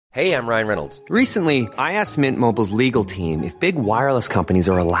Hey, I'm Ryan Reynolds. Recently, I asked Mint Mobile's legal team if big wireless companies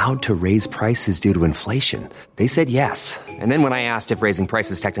are allowed to raise prices due to inflation. They said yes. And then when I asked if raising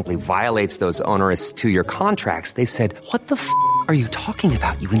prices technically violates those onerous two-year contracts, they said, "What the f*** are you talking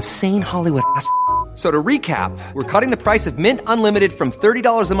about, you insane Hollywood ass?" So to recap, we're cutting the price of Mint Unlimited from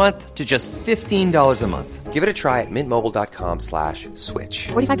 $30 a month to just $15 a month. Give it a try at mintmobile.com/switch.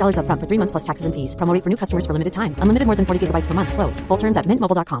 $45 up front for 3 months plus taxes and fees. Promo rate for new customers for limited time. Unlimited more than 40 gigabytes per month. Slows full terms at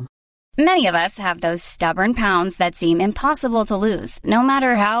mintmobile.com. Many of us have those stubborn pounds that seem impossible to lose, no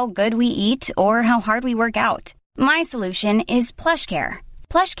matter how good we eat or how hard we work out. My solution is PlushCare.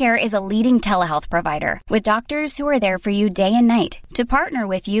 PlushCare is a leading telehealth provider with doctors who are there for you day and night to partner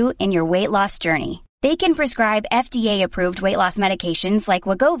with you in your weight loss journey. They can prescribe FDA-approved weight loss medications like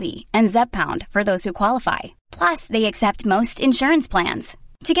Wegovy and Zepbound for those who qualify. Plus, they accept most insurance plans.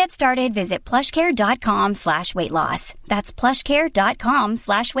 To get started, visit plushcare.com/weightloss. That's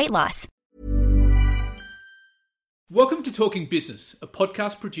plushcare.com/weightloss. Welcome to Talking Business, a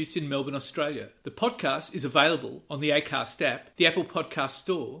podcast produced in Melbourne, Australia. The podcast is available on the Acast app, the Apple Podcast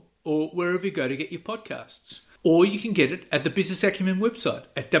Store, or wherever you go to get your podcasts. Or you can get it at the Business Acumen website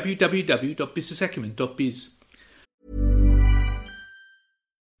at www.businessacumen.biz.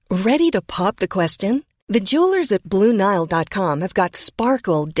 Ready to pop the question? The jewelers at BlueNile.com have got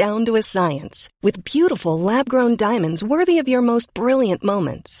sparkle down to a science with beautiful lab-grown diamonds worthy of your most brilliant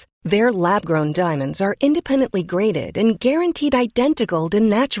moments. Their lab-grown diamonds are independently graded and guaranteed identical to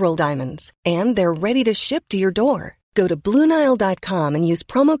natural diamonds, and they're ready to ship to your door. Go to BlueNile.com and use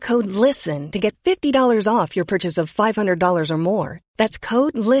promo code LISTEN to get $50 off your purchase of $500 or more. That's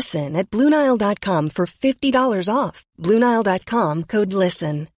code LISTEN at BlueNile.com for $50 off. BlueNile.com, code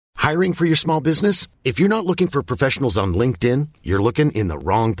LISTEN. Hiring for your small business? If you're not looking for professionals on LinkedIn, you're looking in the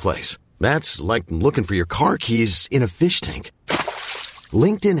wrong place. That's like looking for your car keys in a fish tank.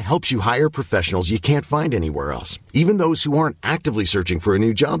 LinkedIn helps you hire professionals you can't find anywhere else, even those who aren't actively searching for a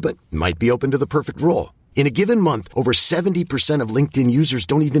new job but might be open to the perfect role. In a given month, over 70% of LinkedIn users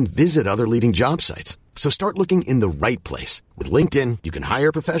don't even visit other leading job sites. So start looking in the right place. With LinkedIn, you can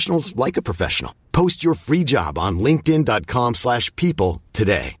hire professionals like a professional. Post your free job on linkedin.com/people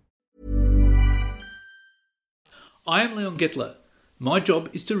today. I am Leon Gettler. My job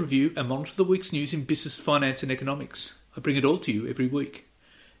is to review and monitor the week's news in business, finance and economics. I bring it all to you every week.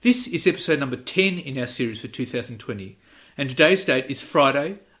 This is episode number 10 in our series for 2020, and today's date is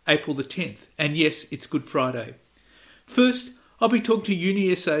Friday, April the 10th, and yes, it's Good Friday. First, I'll be talking to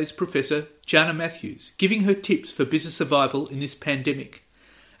UniSA's Professor Jana Matthews, giving her tips for business survival in this pandemic.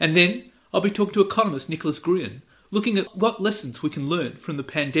 And then I'll be talking to economist Nicholas Gruen, looking at what lessons we can learn from the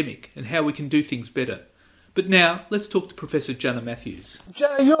pandemic and how we can do things better. But now, let's talk to Professor Jana Matthews.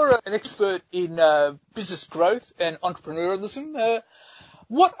 Jana, you're an expert in business growth and entrepreneurialism.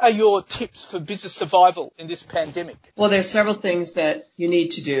 What are your tips for business survival in this pandemic? Well, there's several things that you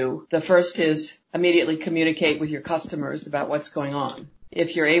need to do. The first is immediately communicate with your customers about what's going on.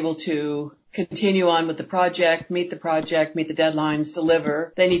 If you're able to continue on with the project, meet the deadlines,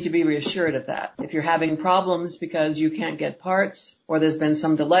 deliver, they need to be reassured of that. If you're having problems because you can't get parts, or there's been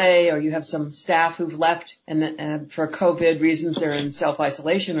some delay, or you have some staff who've left and for COVID reasons they're in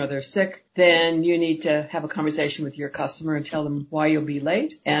self-isolation or they're sick, then you need to have a conversation with your customer and tell them why you'll be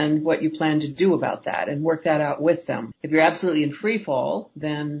late and what you plan to do about that and work that out with them. If you're absolutely in free fall,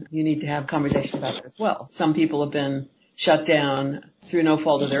 then you need to have a conversation about that as well. Some people have been shut down through no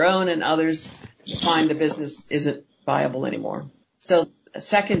fault of their own, and others find the business isn't viable anymore. So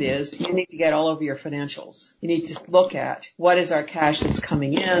second is you need to get all over your financials. You need to look at what is our cash that's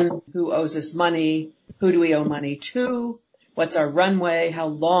coming in, who owes us money, who do we owe money to, what's our runway, how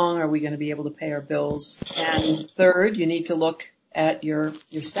long are we going to be able to pay our bills. And third, you need to look at your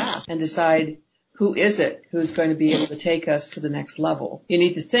staff and decide who is it who's going to be able to take us to the next level. You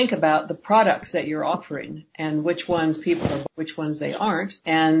need to think about the products that you're offering and which ones people are, which ones they aren't,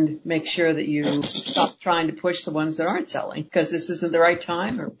 and make sure that you stop trying to push the ones that aren't selling because this isn't the right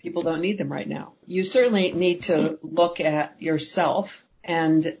time or people don't need them right now. You certainly need to look at yourself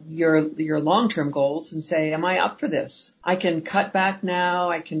and your long-term goals and say, am I up for this? I can cut back now,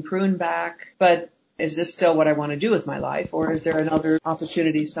 I can prune back, but is this still what I want to do with my life, or is there another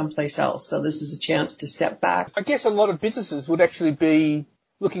opportunity someplace else? So this is a chance to step back. I guess a lot of businesses would actually be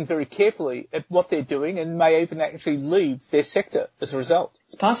looking very carefully at what they're doing and may even actually leave their sector as a result.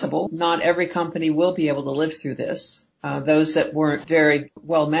 It's possible. Not every company will be able to live through this. Those that weren't very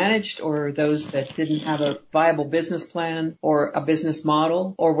well managed, or those that didn't have a viable business plan or a business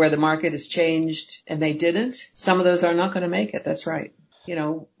model, or where the market has changed and they didn't, some of those are not going to make it. That's right. You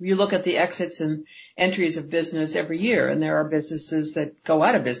know, you look at the exits and entries of business every year, and there are businesses that go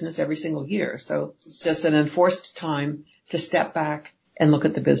out of business every single year. So it's just an enforced time to step back and look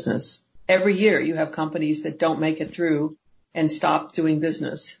at the business. Every year you have companies that don't make it through and stop doing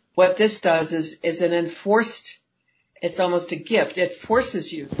business. What this does is an enforced, it's almost a gift. It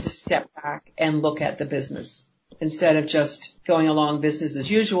forces you to step back and look at the business instead of just going along business as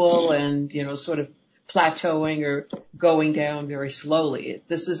usual and, you know, sort of plateauing or going down very slowly.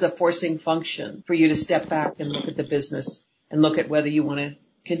 This is a forcing function for you to step back and look at the business and look at whether you want to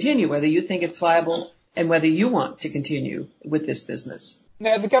continue, whether you think it's viable and whether you want to continue with this business.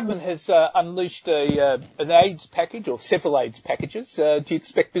 Now, the government has unleashed an AIDS package or several AIDS packages. Do you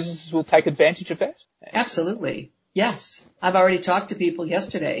expect businesses will take advantage of that? Absolutely. Yes. I've already talked to people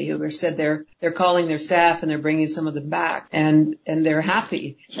yesterday who said they're calling their staff and they're bringing some of them back and they're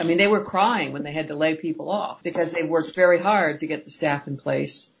happy. I mean, they were crying when they had to lay people off because they worked very hard to get the staff in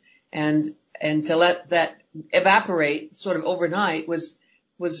place and to let that evaporate sort of overnight was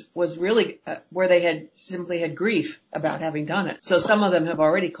really where they had simply had grief about having done it. So some of them have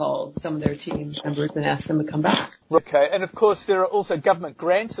already called some of their team members and asked them to come back. Okay, and of course there are also government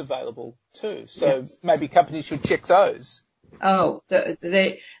grants available too, so yes. Maybe companies should check those. Oh,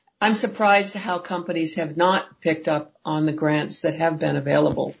 I'm surprised how companies have not picked up on the grants that have been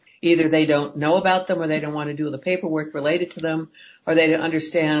available. Either they don't know about them or they don't want to do the paperwork related to them or they don't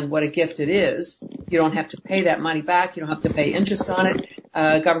understand what a gift it is. You don't have to pay that money back. You don't have to pay interest on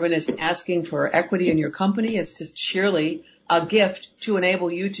it. Government isn't asking for equity in your company. It's just sheerly a gift to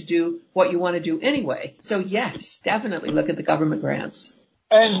enable you to do what you want to do anyway. So yes, definitely look at the government grants.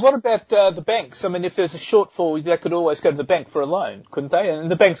 And what about the banks? I mean, if there's a shortfall, they could always go to the bank for a loan, couldn't they? And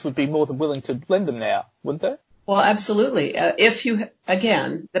the banks would be more than willing to lend them now, wouldn't they? Well, absolutely.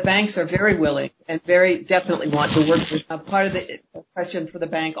 Again, the banks are very willing and very definitely want to work with. Part of the question for the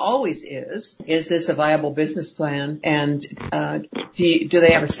bank always is this a viable business plan? And do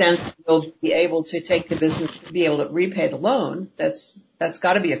they have a sense that they'll be able to take the business, be able to repay the loan? That's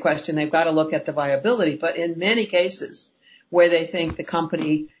got to be a question. They've got to look at the viability. But in many cases where they think the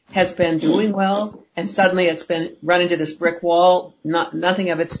company has been doing well and suddenly it's been run into this brick wall, nothing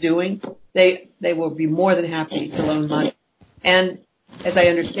of it's doing, they will be more than happy to loan money. And as I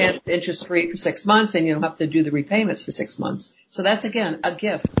understand, interest free for 6 months and you don't have to do the repayments for 6 months. So that's again a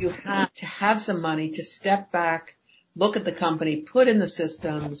gift. You have to have some money to step back, look at the company, put in the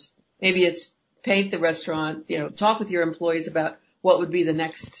systems. Maybe it's paint the restaurant, talk with your employees about what would be the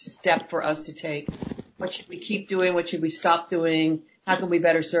next step for us to take. What should we keep doing? What should we stop doing? How can we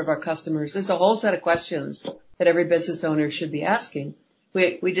better serve our customers? There's a whole set of questions that every business owner should be asking.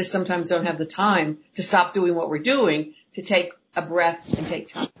 We just sometimes don't have the time to stop doing what we're doing, to take a breath and take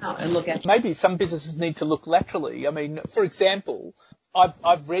time out and look at. Maybe some businesses need to look laterally. I mean, for example,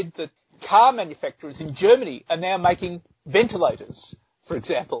 I've read that car manufacturers in Germany are now making ventilators, for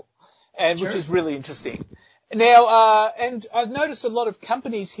example, and Sure. Which is really interesting. Now, and I've noticed a lot of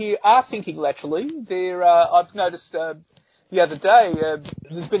companies here are thinking laterally. I've noticed the other day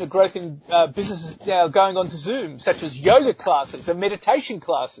there's been a growth in businesses now going on to Zoom, such as yoga classes and meditation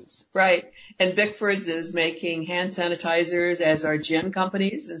classes. Right. And Bickford's is making hand sanitizers, as are gin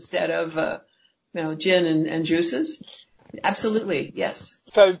companies, instead of gin and juices. Absolutely, yes.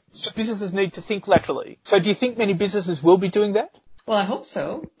 So businesses need to think laterally. So do you think many businesses will be doing that? Well, I hope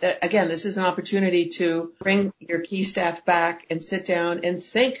so. Again, this is an opportunity to bring your key staff back and sit down and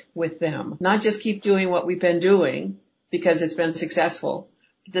think with them, not just keep doing what we've been doing because it's been successful,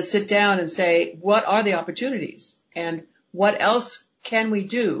 but to sit down and say, what are the opportunities and what else can we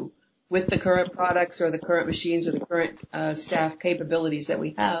do with the current products or the current machines or the current staff capabilities that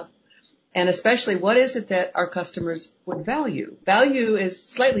we have? And especially, what is it that our customers would value? Value is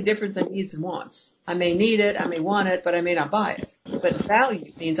slightly different than needs and wants. I may need it, I may want it, but I may not buy it. But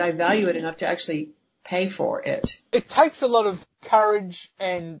value means I value it enough to actually pay for it. It takes a lot of courage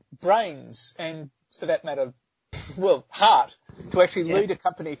and brains and, for that matter, heart to actually lead a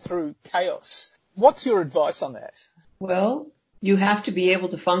company through chaos. What's your advice on that? Well, you have to be able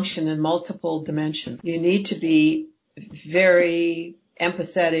to function in multiple dimensions. You need to be very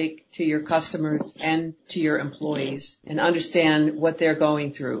empathetic to your customers and to your employees and understand what they're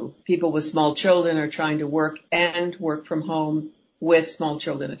going through. People with small children are trying to work from home with small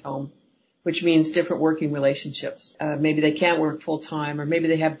children at home, which means different working relationships. Maybe they can't work full time, or maybe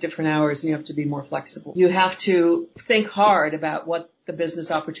they have different hours and you have to be more flexible. You have to think hard about what the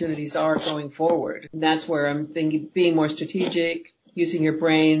business opportunities are going forward. And that's where I'm thinking being more strategic, using your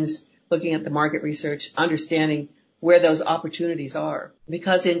brains, looking at the market research, understanding where those opportunities are.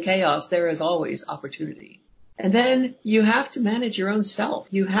 Because in chaos, there is always opportunity. And then you have to manage your own self.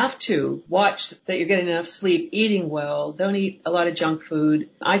 You have to watch that you're getting enough sleep, eating well, don't eat a lot of junk food.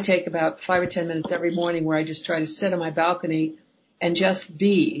 I take about 5 or 10 minutes every morning where I just try to sit on my balcony and just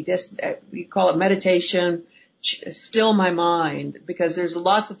be. We call it meditation, still my mind, because there's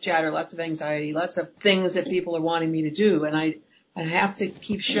lots of chatter, lots of anxiety, lots of things that people are wanting me to do. And I have to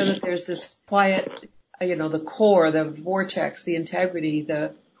keep sure that there's this quiet, the core, the vortex, the integrity,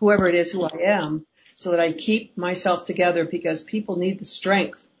 the whoever it is who I am, so that I keep myself together, because people need the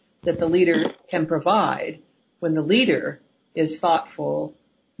strength that the leader can provide when the leader is thoughtful,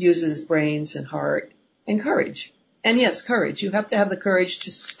 uses brains and heart and courage. And yes, courage. You have to have the courage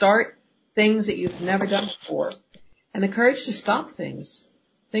to start things that you've never done before, and the courage to stop things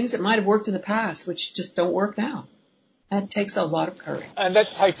that might have worked in the past, which just don't work now. That takes a lot of courage. And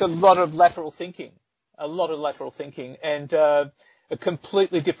that takes a lot of lateral thinking, and a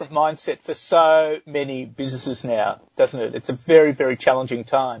completely different mindset for so many businesses now, doesn't it? It's a very, very challenging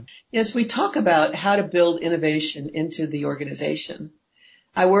time. Yes, we talk about how to build innovation into the organization.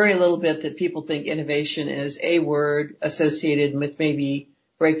 I worry a little bit that people think innovation is a word associated with maybe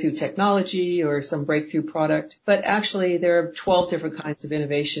breakthrough technology or some breakthrough product, but actually there are 12 different kinds of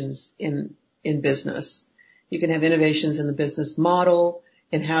innovations in business. You can have innovations in the business model,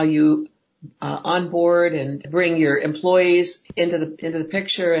 in how you onboard and bring your employees into the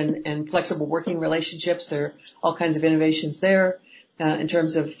picture, and flexible working relationships. There are all kinds of innovations there. In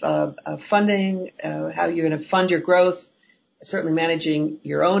terms of funding, how you're going to fund your growth, certainly managing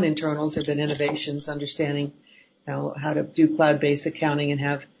your own internals have been innovations, understanding how to do cloud-based accounting and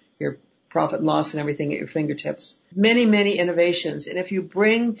have your profit and loss and everything at your fingertips. Many, many innovations. And if you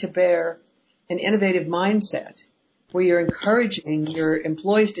bring to bear an innovative mindset where you're encouraging your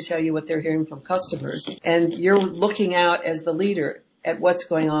employees to tell you what they're hearing from customers, and you're looking out as the leader at what's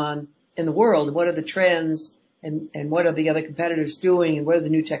going on in the world, what are the trends, and what are the other competitors doing, and what are the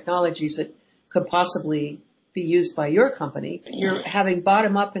new technologies that could possibly be used by your company, you're having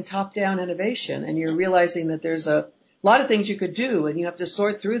bottom-up and top-down innovation, and you're realizing that there's a lot of things you could do, and you have to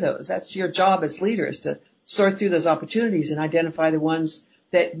sort through those. That's your job as leaders, to sort through those opportunities and identify the ones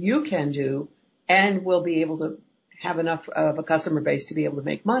that you can do and will be able to have enough of a customer base to be able to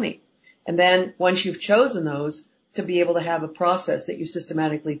make money. And then once you've chosen those, to be able to have a process that you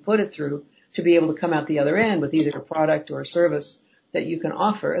systematically put it through to be able to come out the other end with either a product or a service that you can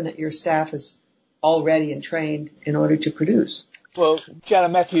offer and that your staff is all ready and trained in order to produce. Well, Jana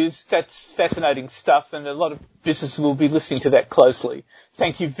Matthews, that's fascinating stuff, and a lot of businesses will be listening to that closely.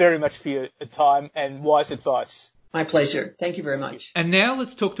 Thank you very much for your time and wise advice. My pleasure. Thank you very much. And now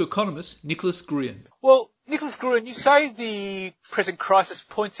let's talk to economist Nicholas Gruen. Well, Nicholas Gruen, you say the present crisis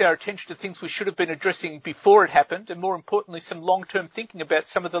points our attention to things we should have been addressing before it happened, and more importantly, some long-term thinking about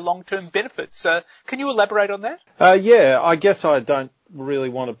some of the long-term benefits. Can you elaborate on that? Yeah, I guess I don't really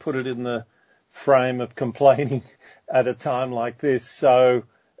want to put it in the frame of complaining at a time like this. So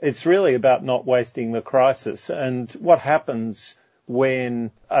it's really about not wasting the crisis. And what happens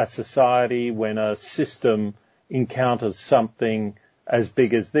when a society, when a system encounters something as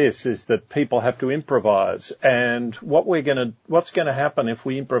big as this is that people have to improvise. And what's going to happen if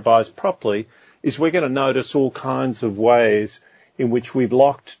we improvise properly is we're going to notice all kinds of ways in which we've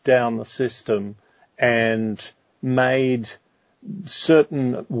locked down the system and made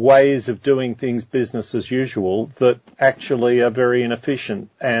certain ways of doing things business as usual that actually are very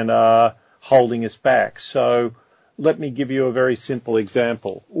inefficient and are holding us back. So let me give you a very simple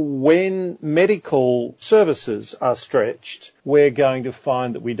example. When medical services are stretched, we're going to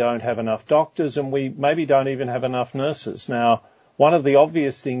find that we don't have enough doctors and we maybe don't even have enough nurses. Now, one of the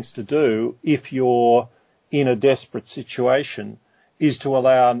obvious things to do if you're in a desperate situation is to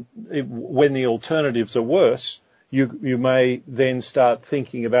allow, when the alternatives are worse, you may then start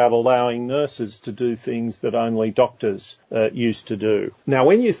thinking about allowing nurses to do things that only doctors used to do. Now,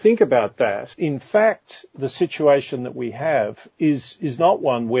 when you think about that, in fact, the situation that we have is not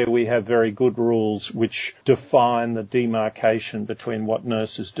one where we have very good rules which define the demarcation between what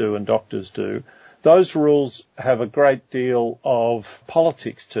nurses do and doctors do. Those rules have a great deal of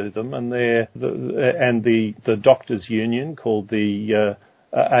politics to them, and the doctors' union called the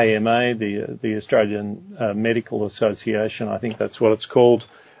AMA, the Australian Medical Association, I think that's what it's called,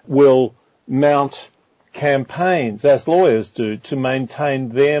 will mount campaigns, as lawyers do, to maintain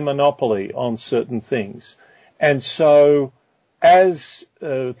their monopoly on certain things. And so as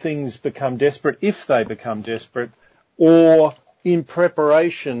things become desperate, if they become desperate, or in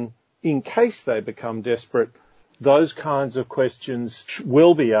preparation in case they become desperate, those kinds of questions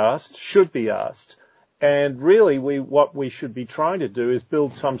will be asked, should be asked. And really, what we should be trying to do is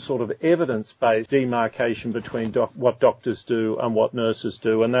build some sort of evidence-based demarcation between what doctors do and what nurses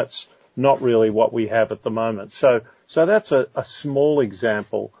do, and that's not really what we have at the moment. So that's a small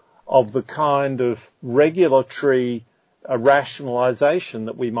example of the kind of regulatory rationalisation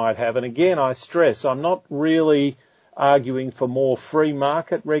that we might have. And again, I stress, I'm not really arguing for more free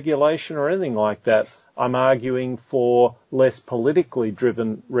market regulation or anything like that. I'm arguing for less politically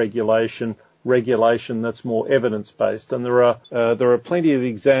driven regulation that's more evidence-based. And there are plenty of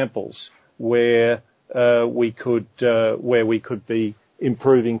examples where we could be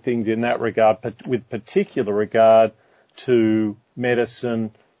improving things in that regard, but with particular regard to medicine,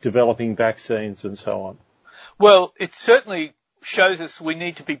 developing vaccines, and so on. Well, it certainly shows us we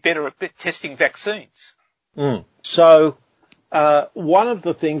need to be better at testing vaccines. So one of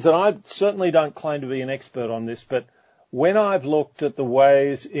the things, and I certainly don't claim to be an expert on this, but when I've looked at the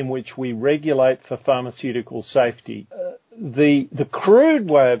ways in which we regulate for pharmaceutical safety, the crude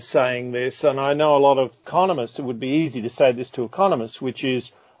way of saying this, and I know a lot of economists, it would be easy to say this to economists, which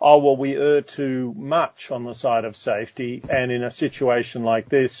is, oh, well, we err too much on the side of safety, and in a situation like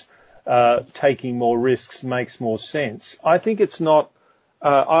this, taking more risks makes more sense. I think it's not,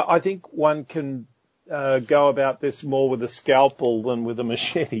 I think one can go about this more with a scalpel than with a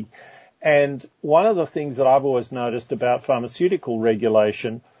machete. And one of the things that I've always noticed about pharmaceutical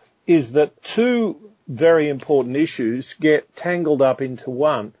regulation is that two very important issues get tangled up into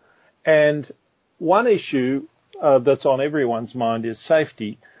one. And one issue that's on everyone's mind is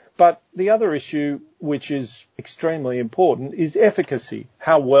safety. But the other issue, which is extremely important, is efficacy,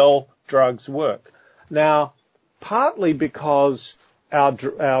 how well drugs work. Now, partly because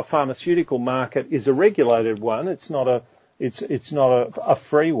our pharmaceutical market is a regulated one, it's not a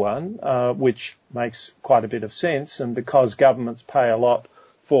free one, which makes quite a bit of sense, and because governments pay a lot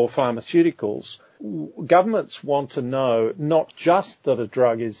for pharmaceuticals, governments want to know not just that a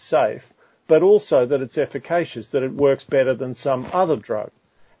drug is safe, but also that it's efficacious, that it works better than some other drug.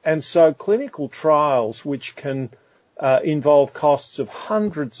 And so clinical trials, which can involve costs of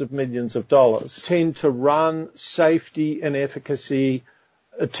hundreds of millions of dollars, tend to run safety and efficacy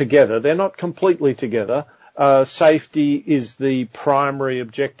together. They're not completely together. Safety is the primary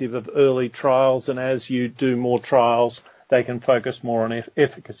objective of early trials, and as you do more trials, they can focus more on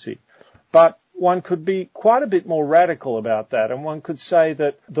efficacy. But one could be quite a bit more radical about that, and one could say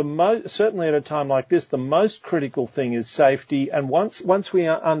that certainly at a time like this, the most critical thing is safety, and once we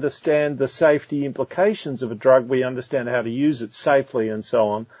understand the safety implications of a drug, we understand how to use it safely and so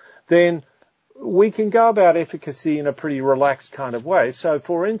on, then we can go about efficacy in a pretty relaxed kind of way. So,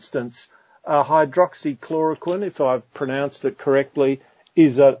 for instance, hydroxychloroquine, if I've pronounced it correctly,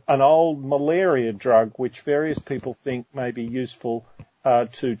 is an old malaria drug which various people think may be useful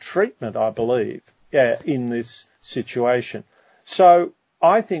to treatment, I believe, in this situation. So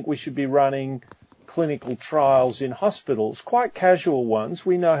I think we should be running clinical trials in hospitals, quite casual ones.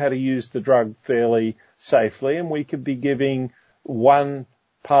 We know how to use the drug fairly safely, and we could be giving one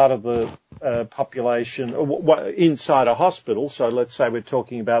part of the population inside a hospital. So let's say we're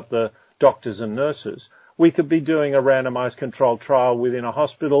talking about the doctors and nurses. We could be doing a randomized controlled trial within a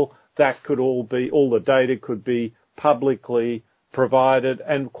hospital. That could all the data could be publicly provided,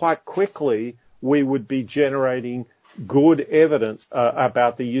 and quite quickly we would be generating good evidence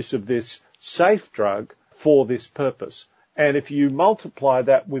about the use of this safe drug for this purpose. And if you multiply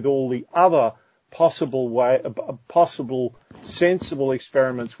that with all the other possible sensible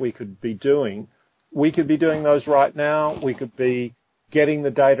experiments we could be doing those right now. We could be getting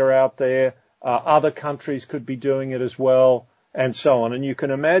the data out there. Other countries could be doing it as well, and so on. And you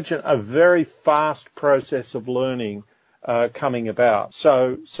can imagine a very fast process of learning coming about.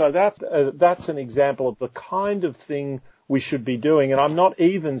 So that's an example of the kind of thing we should be doing. And I'm not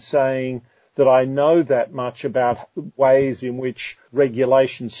even saying that I know that much about ways in which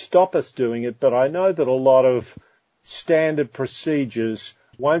regulations stop us doing it, but I know that a lot of standard procedures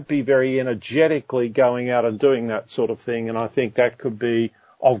won't be very energetically going out and doing that sort of thing. And I think that could be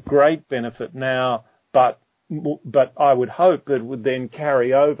of great benefit now, but I would hope that it would then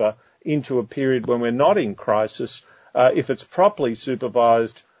carry over into a period when we're not in crisis. If it's properly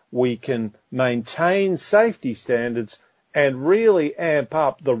supervised, we can maintain safety standards and really amp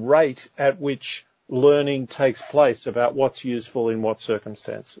up the rate at which learning takes place about what's useful in what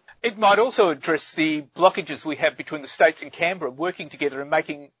circumstances. It might also address the blockages we have between the states and Canberra working together and make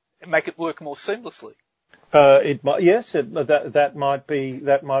it work more seamlessly. That might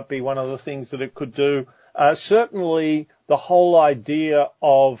be one of the things that it could do. Certainly, the whole idea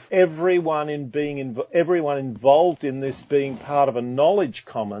of everyone involved in this being part of a knowledge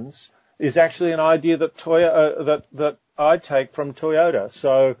commons is actually an idea that that I take from Toyota.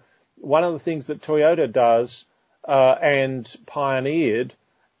 So one of the things that Toyota does and pioneered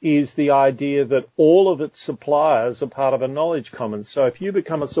is the idea that all of its suppliers are part of a knowledge commons. So if you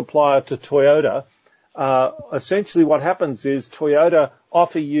become a supplier to Toyota, essentially what happens is Toyota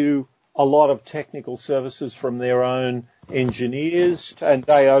offer you a lot of technical services from their own engineers, and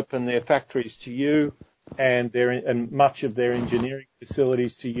they open their factories to you and much of their engineering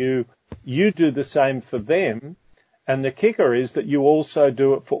facilities to you. You do the same for them, and the kicker is that you also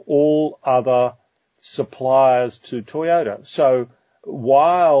do it for all other suppliers to Toyota. So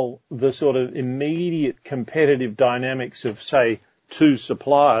while the sort of immediate competitive dynamics of, say, two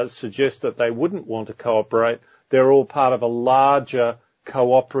suppliers suggest that they wouldn't want to cooperate, they're all part of a larger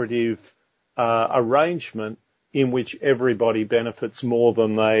cooperative arrangement in which everybody benefits more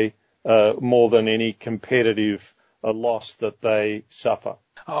than any competitive loss that they suffer.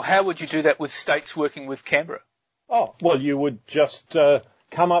 Oh, how would you do that with states working with Canberra? Oh, well, you would just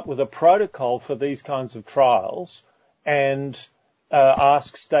come up with a protocol for these kinds of trials and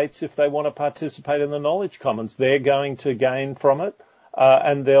ask states if they want to participate in the knowledge commons. They're going to gain from it,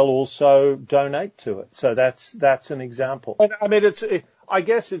 and they'll also donate to it. So that's an example. I mean, it's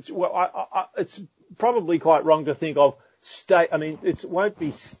probably quite wrong to think of state. I mean, it won't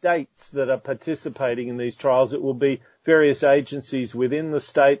be states that are participating in these trials. It will be various agencies within the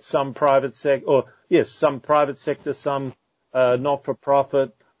state, some private sector, some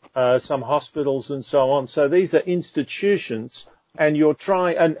not-for-profit, some hospitals and so on. So these are institutions, and you're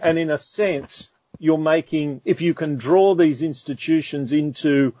trying, and in a sense, you're making, if you can draw these institutions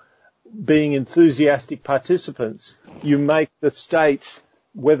into being enthusiastic participants, you make the state,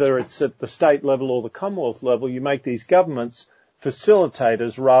 whether it's at the state level or the Commonwealth level, you make these governments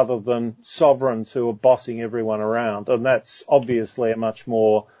facilitators rather than sovereigns who are bossing everyone around. And that's obviously a much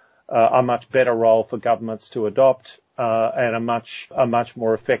better role for governments to adopt, and a much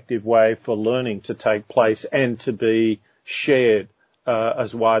more effective way for learning to take place and to be shared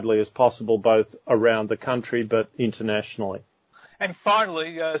as widely as possible, both around the country but internationally. And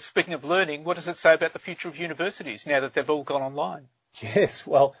finally, speaking of learning, what does it say about the future of universities now that they've all gone online? Yes,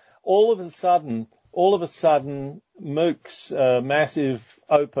 well, all of a sudden, MOOCs, massive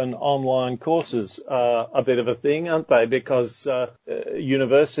open online courses, are a bit of a thing, aren't they? Because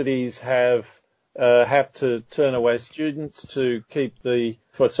universities have to turn away students to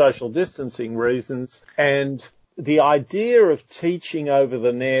for social distancing reasons, and the idea of teaching over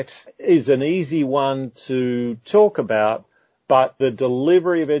the net is an easy one to talk about, but the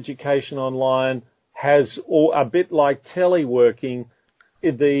delivery of education online has, a bit like teleworking,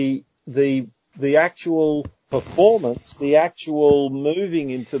 the actual performance, the actual moving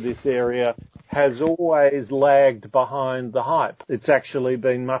into this area has always lagged behind the hype. It's actually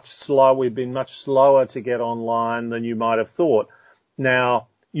been much slow. We've been much slower to get online than you might have thought. Now,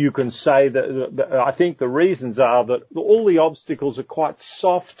 you can say that I think the reasons are that all the obstacles are quite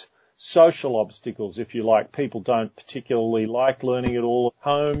soft social obstacles, if you like. People don't particularly like learning it all at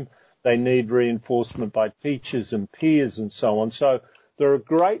home. They need reinforcement by teachers and peers and so on. So there are a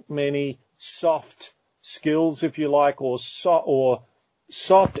great many soft skills, if you like, or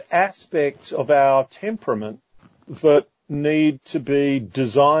soft aspects of our temperament that need to be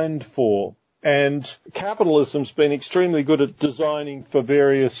designed for. And capitalism's been extremely good at designing for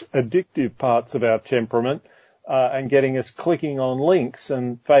various addictive parts of our temperament, and getting us clicking on links,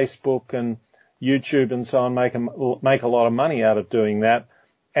 and Facebook and YouTube and so on make a lot of money out of doing that.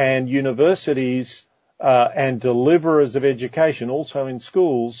 And universities and deliverers of education, also in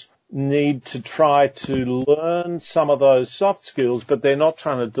schools, need to try to learn some of those soft skills, but they're not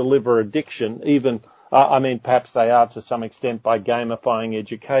trying to deliver addiction, perhaps they are to some extent by gamifying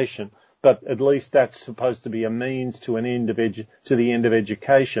education, but at least that's supposed to be a means to the end of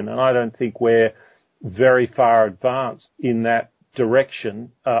education. And I don't think we're very far advanced in that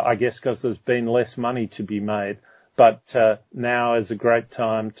direction, I guess because there's been less money to be made. But now is a great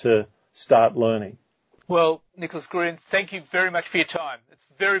time to start learning. Well, Nicholas Gruen, thank you very much for your time. It's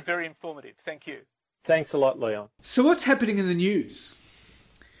very, very informative. Thank you. Thanks a lot, Leon. So what's happening in the news?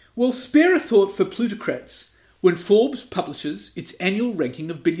 Well, spare a thought for plutocrats when Forbes publishes its annual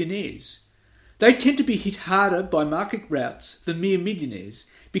ranking of billionaires. They tend to be hit harder by market routes than mere millionaires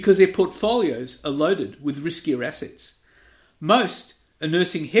because their portfolios are loaded with riskier assets. Most are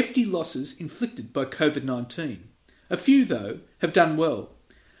nursing hefty losses inflicted by COVID-19. A few, though, have done well.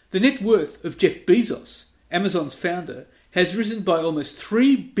 The net worth of Jeff Bezos, Amazon's founder, has risen by almost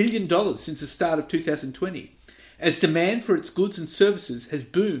 $3 billion since the start of 2020, as demand for its goods and services has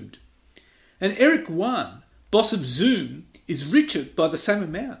boomed. And Eric Yuan, boss of Zoom, is richer by the same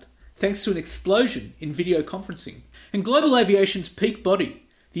amount, thanks to an explosion in video conferencing. And global aviation's peak body,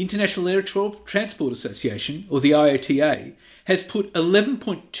 the International Air Transport Association, or the IATA, has put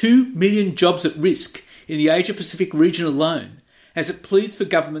 11.2 million jobs at risk in the Asia-Pacific region alone, as it pleads for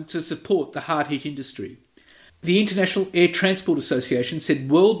government to support the hard-hit industry. The International Air Transport Association said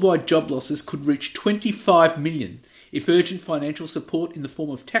worldwide job losses could reach 25 million if urgent financial support in the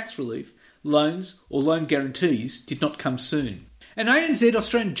form of tax relief, loans or loan guarantees did not come soon. And ANZ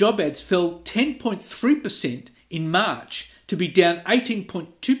Australian job ads fell 10.3% in March to be down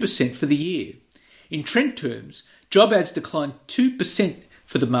 18.2% for the year. In trend terms, job ads declined 2%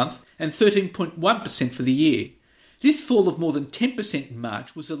 for the month and 13.1% for the year. This fall of more than 10% in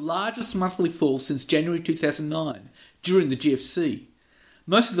March was the largest monthly fall since January 2009, during the GFC.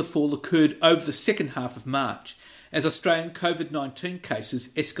 Most of the fall occurred over the second half of March, as Australian COVID-19 cases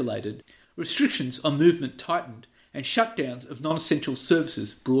escalated, restrictions on movement tightened, and shutdowns of non-essential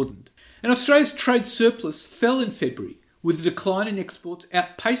services broadened. And Australia's trade surplus fell in February, with the decline in exports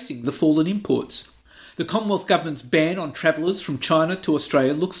outpacing the fall in imports. The Commonwealth Government's ban on travellers from China to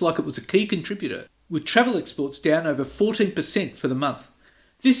Australia looks like it was a key contributor, with travel exports down over 14% for the month.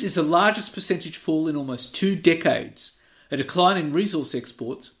 This is the largest percentage fall in almost 2 decades. A decline in resource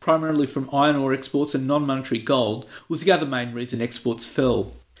exports, primarily from iron ore exports and non-monetary gold, was the other main reason exports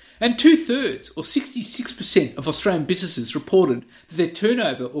fell. And 2/3, or 66% of Australian businesses reported that their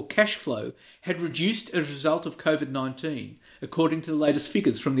turnover or cash flow had reduced as a result of COVID-19, according to the latest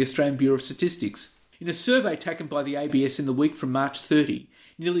figures from the Australian Bureau of Statistics. In a survey taken by the ABS in the week from March 30,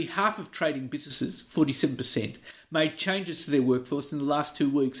 nearly half of trading businesses, 47%, made changes to their workforce in the last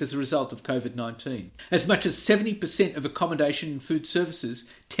 2 weeks as a result of COVID-19. As much as 70% of accommodation and food services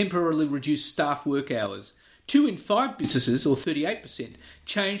temporarily reduced staff work hours. 2 in 5 businesses, or 38%,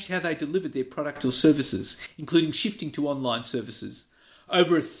 changed how they delivered their product or services, including shifting to online services.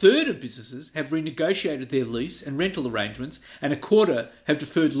 Over a third of businesses have renegotiated their lease and rental arrangements, and a quarter have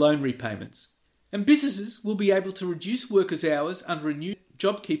deferred loan repayments. And businesses will be able to reduce workers' hours under a new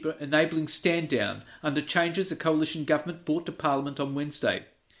JobKeeper enabling stand-down under changes the Coalition Government brought to Parliament on Wednesday.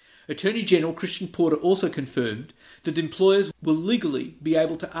 Attorney-General Christian Porter also confirmed that employers will legally be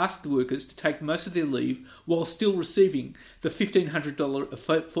able to ask workers to take most of their leave while still receiving the $1,500 a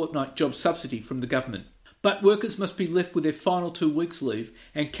fortnight job subsidy from the government. But workers must be left with their final 2 weeks' leave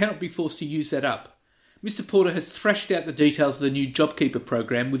and cannot be forced to use that up. Mr Porter has thrashed out the details of the new JobKeeper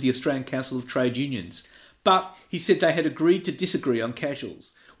program with the Australian Council of Trade Unions, but he said they had agreed to disagree on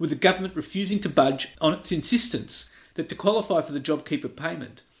casuals, with the government refusing to budge on its insistence that to qualify for the JobKeeper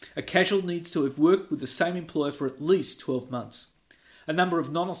payment, a casual needs to have worked with the same employer for at least 12 months. A number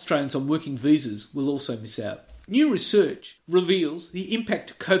of non-Australians on working visas will also miss out. New research reveals the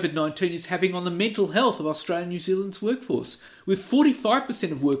impact COVID-19 is having on the mental health of Australia and New Zealand's workforce, with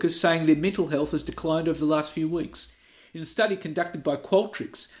 45% of workers saying their mental health has declined over the last few weeks. In a study conducted by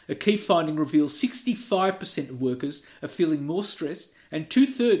Qualtrics, a key finding reveals 65% of workers are feeling more stressed and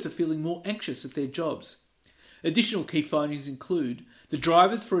 2/3 are feeling more anxious at their jobs. Additional key findings include the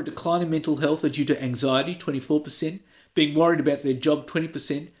drivers for a decline in mental health are due to anxiety, 24%, being worried about their job,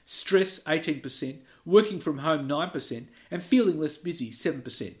 20%, stress, 18%, working from home, 9%, and feeling less busy,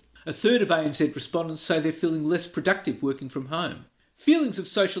 7%. A third of ANZ respondents say they're feeling less productive working from home. Feelings of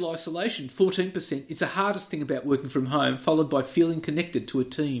social isolation, 14%, is the hardest thing about working from home, followed by feeling connected to a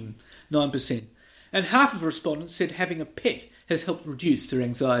team, 9%. And half of respondents said having a pet has helped reduce their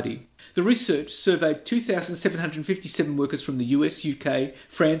anxiety. The research surveyed 2,757 workers from the US, UK,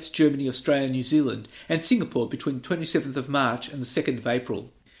 France, Germany, Australia, New Zealand, and Singapore between the 27th of March and the 2nd of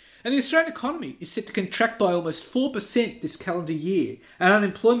April. And the Australian economy is set to contract by almost 4% this calendar year, and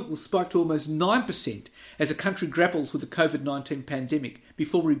unemployment will spike to almost 9% as the country grapples with the COVID-19 pandemic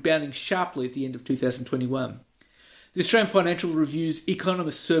before rebounding sharply at the end of 2021. The Australian Financial Review's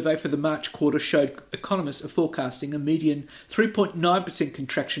Economist survey for the March quarter showed economists are forecasting a median 3.9%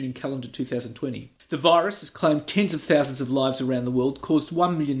 contraction in calendar 2020. The virus has claimed tens of thousands of lives around the world, caused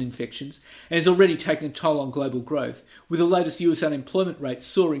 1 million infections, and has already taken a toll on global growth, with the latest US unemployment rate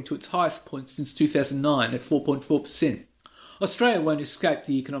soaring to its highest point since 2009 at 4.4%. Australia won't escape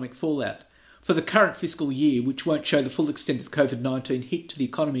the economic fallout. For the current fiscal year, which won't show the full extent of the COVID-19 hit to the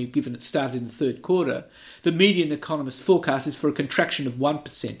economy given it started in the third quarter, the median economist forecast is for a contraction of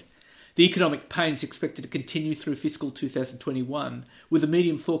 1%. The economic pain is expected to continue through fiscal 2021, with a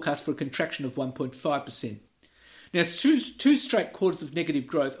median forecast for a contraction of 1.5%. Now, two straight quarters of negative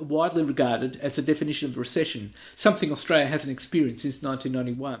growth are widely regarded as the definition of a recession, something Australia hasn't experienced since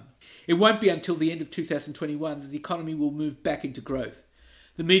 1991. It won't be until the end of 2021 that the economy will move back into growth.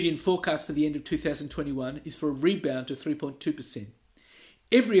 The median forecast for the end of 2021 is for a rebound to 3.2%.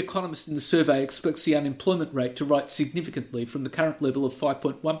 Every economist in the survey expects the unemployment rate to rise significantly from the current level of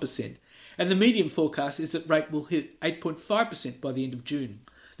 5.1%, and the median forecast is that rate will hit 8.5% by the end of June.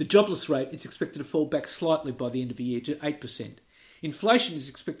 The jobless rate is expected to fall back slightly by the end of the year to 8%. Inflation is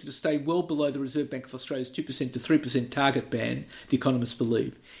expected to stay well below the Reserve Bank of Australia's 2% to 3% target band, the economists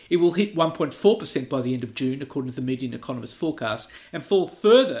believe. It will hit 1.4% by the end of June, according to the median economist forecast, and fall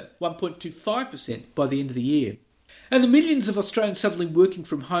further 1.25% by the end of the year. And the millions of Australians suddenly working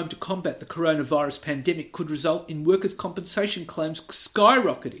from home to combat the coronavirus pandemic could result in workers' compensation claims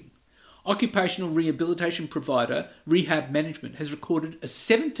skyrocketing. Occupational rehabilitation provider Rehab Management has recorded a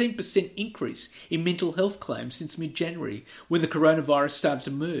 17% increase in mental health claims since mid-January, when the coronavirus started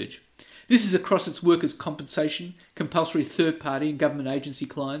to emerge. This is across its workers' compensation, compulsory third-party and government agency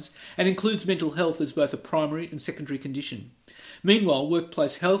clients, and includes mental health as both a primary and secondary condition. Meanwhile,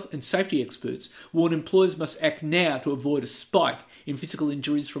 workplace health and safety experts warn employers must act now to avoid a spike in physical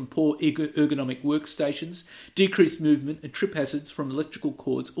injuries from poor ergonomic workstations, decreased movement and trip hazards from electrical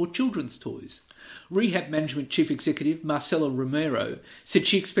cords or children's toys. Rehab Management Chief Executive Marcela Romero said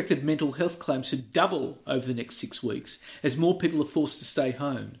she expected mental health claims to double over the next 6 weeks as more people are forced to stay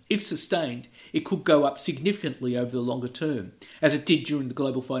home. If sustained, it could go up significantly over the longer term, as it did during the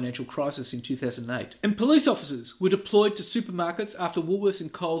global financial crisis in 2008. And police officers were deployed to supermarkets after Woolworths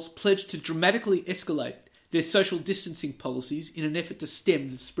and Coles pledged to dramatically escalate their social distancing policies in an effort to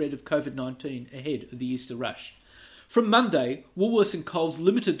stem the spread of COVID-19 ahead of the Easter rush. From Monday, Woolworths and Coles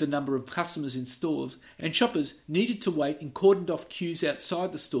limited the number of customers in stores, and shoppers needed to wait in cordoned-off queues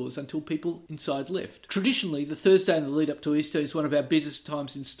outside the stores until people inside left. Traditionally, the Thursday in the lead-up to Easter is one of our busiest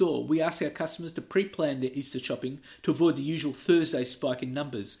times in store. We ask our customers to pre-plan their Easter shopping to avoid the usual Thursday spike in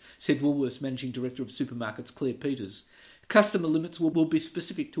numbers, said Woolworths Managing Director of Supermarkets Claire Peters. Customer limits will be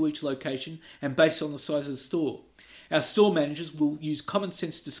specific to each location and based on the size of the store. Our store managers will use common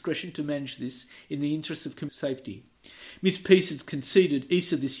sense discretion to manage this in the interest of safety. Ms Peters conceded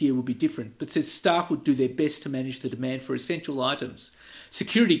Easter this year will be different, but says staff would do their best to manage the demand for essential items.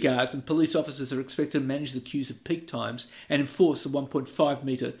 Security guards and police officers are expected to manage the queues at peak times and enforce the 1.5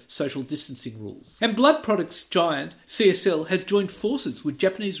 metre social distancing rules. And blood products giant CSL has joined forces with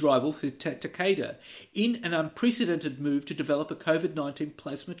Japanese rival Takeda in an unprecedented move to develop a COVID-19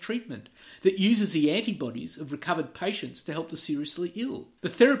 plasma treatment that uses the antibodies of recovered patients to help the seriously ill. The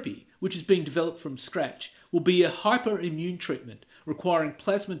therapy, which is being developed from scratch, will be a hyperimmune treatment requiring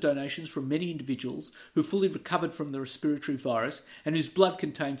plasma donations from many individuals who fully recovered from the respiratory virus and whose blood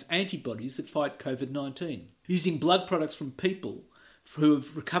contains antibodies that fight COVID-19. Using blood products from people who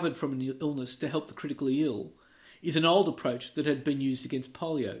have recovered from an illness to help the critically ill is an old approach that had been used against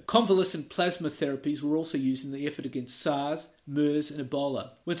polio. Convalescent plasma therapies were also used in the effort against SARS, MERS and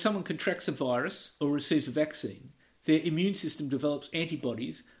Ebola. When someone contracts a virus or receives a vaccine, their immune system develops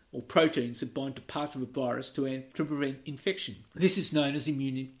antibodies or proteins that bind to parts of a virus to prevent infection. This is known as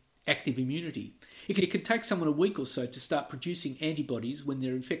active immunity. It can take someone a week or so to start producing antibodies when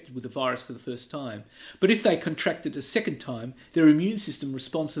they're infected with the virus for the first time. But if they contract it a second time, their immune system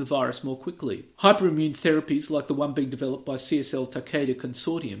responds to the virus more quickly. Hyperimmune therapies, like the one being developed by CSL Takeda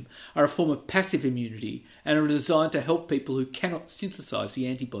Consortium, are a form of passive immunity and are designed to help people who cannot synthesize the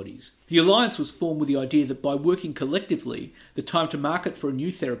antibodies. The alliance was formed with the idea that by working collectively, the time to market for a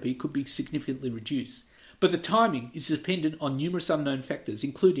new therapy could be significantly reduced. But the timing is dependent on numerous unknown factors,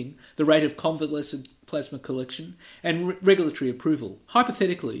 including the rate of convalescent plasma collection and regulatory approval.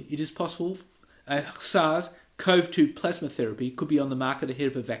 Hypothetically, it is possible a SARS-CoV-2 plasma therapy could be on the market ahead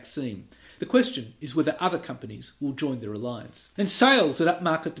of a vaccine. The question is whether other companies will join their alliance. And sales at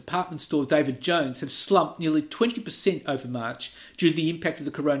upmarket department store David Jones have slumped nearly 20% over March due to the impact of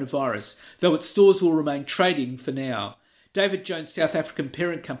the coronavirus, though its stores will remain trading for now. David Jones' South African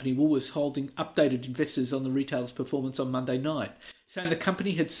parent company Woolworths Holding updated investors on the retailer's performance on Monday night, saying the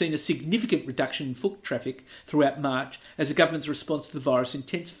company had seen a significant reduction in foot traffic throughout March as the government's response to the virus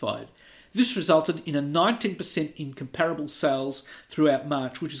intensified. This resulted in a 19% in comparable sales throughout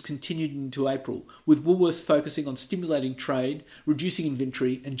March, which has continued into April, with Woolworths focusing on stimulating trade, reducing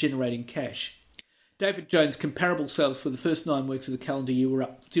inventory and generating cash. David Jones' comparable sales for the first 9 weeks of the calendar year were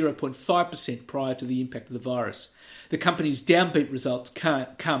up 0.5% prior to the impact of the virus. The company's downbeat results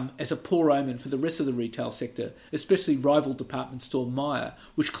come as a poor omen for the rest of the retail sector, especially rival department store Myer,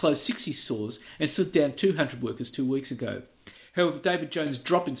 which closed 60 stores and stood down 200 workers 2 weeks ago. However, David Jones'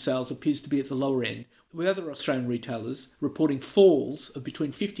 drop in sales appears to be at the lower end, with other Australian retailers reporting falls of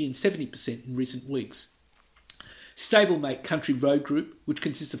between 50 and 70% in recent weeks. Stablemate Country Road Group, which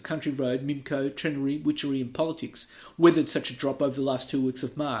consists of Country Road, Mimco, Trenery, Witchery and Politics, weathered such a drop over the last 2 weeks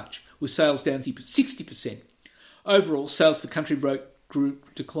of March, with sales down 60%. Overall, sales for Country Road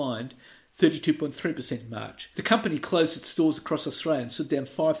Group declined 32.3% in March. The company closed its stores across Australia and stood down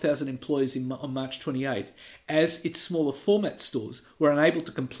 5,000 employees on March 28 as its smaller format stores were unable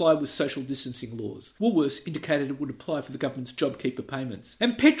to comply with social distancing laws. Woolworths indicated it would apply for the government's JobKeeper payments.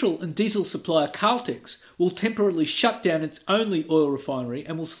 And petrol and diesel supplier Caltex will temporarily shut down its only oil refinery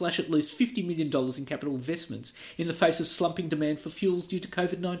and will slash at least $50 million in capital investments in the face of slumping demand for fuels due to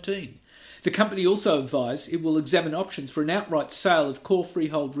COVID-19. The company also advised it will examine options for an outright sale of core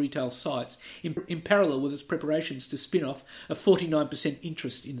freehold retail sites in parallel with its preparations to spin off a 49%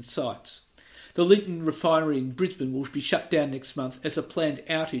 interest in the sites. The Leeton refinery in Brisbane will be shut down next month as a planned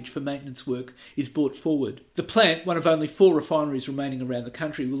outage for maintenance work is brought forward. The plant, one of only 4 refineries remaining around the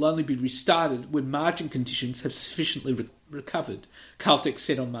country, will only be restarted when margin conditions have sufficiently recovered, Caltex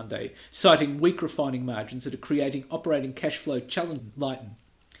said on Monday, citing weak refining margins that are creating operating cash flow challenge Leighton.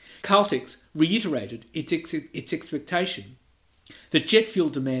 Caltex reiterated its expectation that jet fuel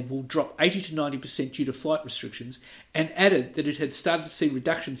demand will drop 80 to 90% due to flight restrictions and added that it had started to see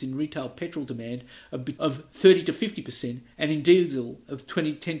reductions in retail petrol demand of 30 to 50% and in diesel of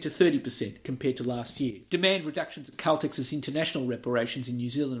 10 to 30% compared to last year. Demand reductions at Caltex's international operations in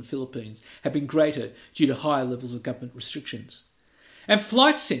New Zealand and Philippines have been greater due to higher levels of government restrictions. And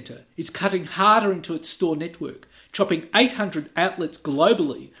Flight Centre is cutting harder into its store network, chopping 800 outlets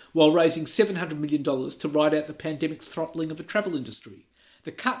globally while raising $700 million to ride out the pandemic throttling of the travel industry.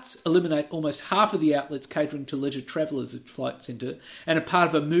 The cuts eliminate almost half of the outlets catering to leisure travellers at Flight Centre and are part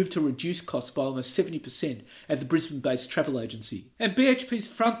of a move to reduce costs by almost 70% at the Brisbane-based travel agency. And BHP's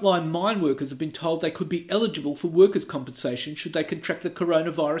frontline mine workers have been told they could be eligible for workers' compensation should they contract the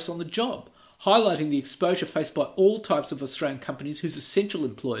coronavirus on the job, highlighting the exposure faced by all types of Australian companies whose essential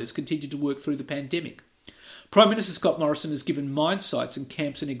employers continue to work through the pandemic. Prime Minister Scott Morrison has given mine sites and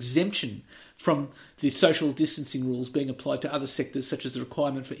camps an exemption from the social distancing rules being applied to other sectors, such as the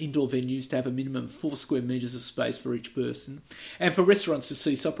requirement for indoor venues to have a minimum of 4 square metres of space for each person, and for restaurants to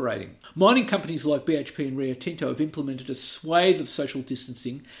cease operating. Mining companies like BHP and Rio Tinto have implemented a swathe of social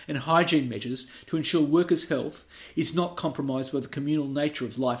distancing and hygiene measures to ensure workers' health is not compromised by the communal nature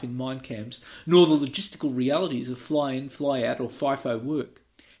of life in mine camps, nor the logistical realities of fly-in, fly-out or FIFO work.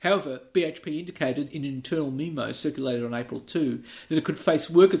 However, BHP indicated in an internal memo circulated on April 2 that it could face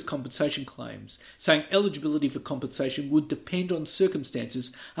workers' compensation claims, saying eligibility for compensation would depend on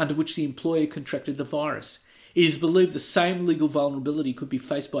circumstances under which the employer contracted the virus. It is believed the same legal vulnerability could be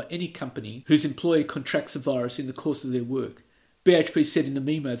faced by any company whose employer contracts the virus in the course of their work. BHP said in the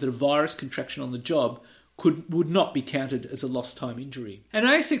memo that a virus contraction on the job would not be counted as a lost time injury. An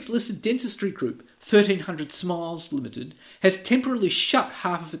ASX-listed dentistry group, 1300 Smiles Limited, has temporarily shut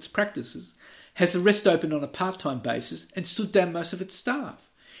half of its practices, has the rest open on a part-time basis, and stood down most of its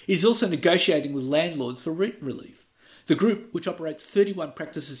staff. It is also negotiating with landlords for rent relief. The group, which operates 31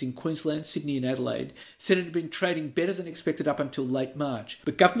 practices in Queensland, Sydney and Adelaide, said it had been trading better than expected up until late March,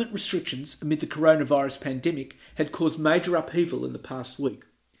 but government restrictions amid the coronavirus pandemic had caused major upheaval in the past week.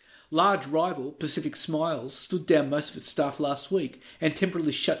 Large rival Pacific Smiles stood down most of its staff last week and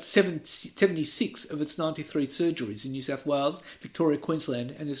temporarily shut 76 of its 93 surgeries in New South Wales, Victoria,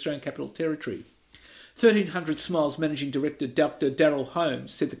 Queensland and the Australian Capital Territory. 1300 Smiles Managing Director Dr. Daryl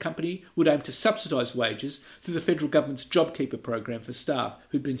Holmes said the company would aim to subsidise wages through the federal government's JobKeeper program for staff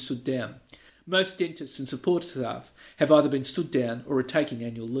who'd been stood down. Most dentists and support staff have either been stood down or are taking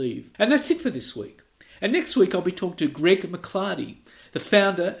annual leave. And that's it for this week. And next week I'll be talking to Greg McClarty, the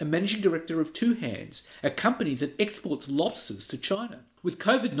founder and managing director of Two Hands, a company that exports lobsters to China. With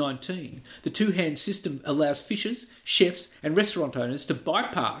COVID-19, the Two Hands system allows fishers, chefs and restaurant owners to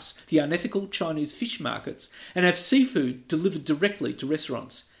bypass the unethical Chinese fish markets and have seafood delivered directly to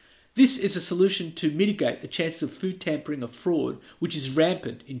restaurants. This is a solution to mitigate the chances of food tampering or fraud, which is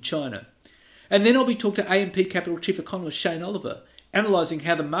rampant in China. And then I'll be talking to AMP Capital Chief Economist Shane Oliver, analysing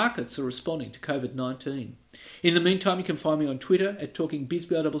how the markets are responding to COVID-19. In the meantime, you can find me on Twitter at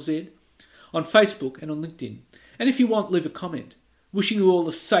TalkingBizBLZ, on Facebook and on LinkedIn. And if you want, leave a comment. Wishing you all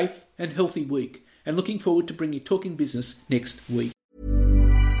a safe and healthy week and looking forward to bringing you Talking Business next week.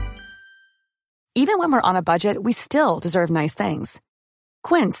 Even when we're on a budget, we still deserve nice things.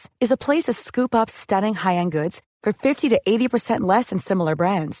 Quince is a place to scoop up stunning high-end goods for 50 to 80% less than similar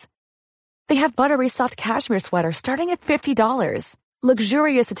brands. They have buttery soft cashmere sweaters starting at $50,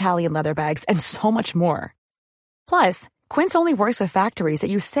 luxurious Italian leather bags, and so much more. Plus, Quince only works with factories that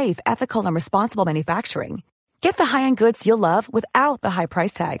use safe, ethical, and responsible manufacturing. Get the high-end goods you'll love without the high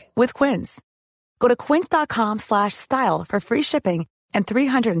price tag with Quince. Go to quince.com/style for free shipping and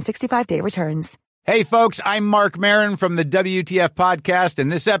 365-day returns. Hey, folks, I'm Mark Maron from the WTF Podcast,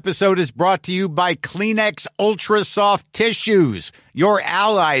 and this episode is brought to you by Kleenex Ultra Soft Tissues, your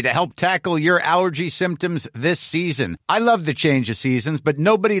ally to help tackle your allergy symptoms this season. I love the change of seasons, but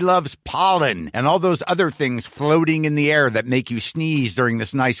nobody loves pollen and all those other things floating in the air that make you sneeze during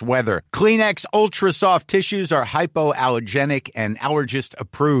this nice weather. Kleenex Ultra Soft Tissues are hypoallergenic and allergist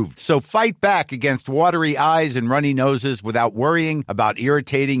approved. So fight back against watery eyes and runny noses without worrying about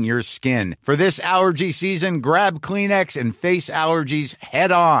irritating your skin. For this allergy season, grab Kleenex and face allergies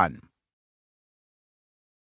head on.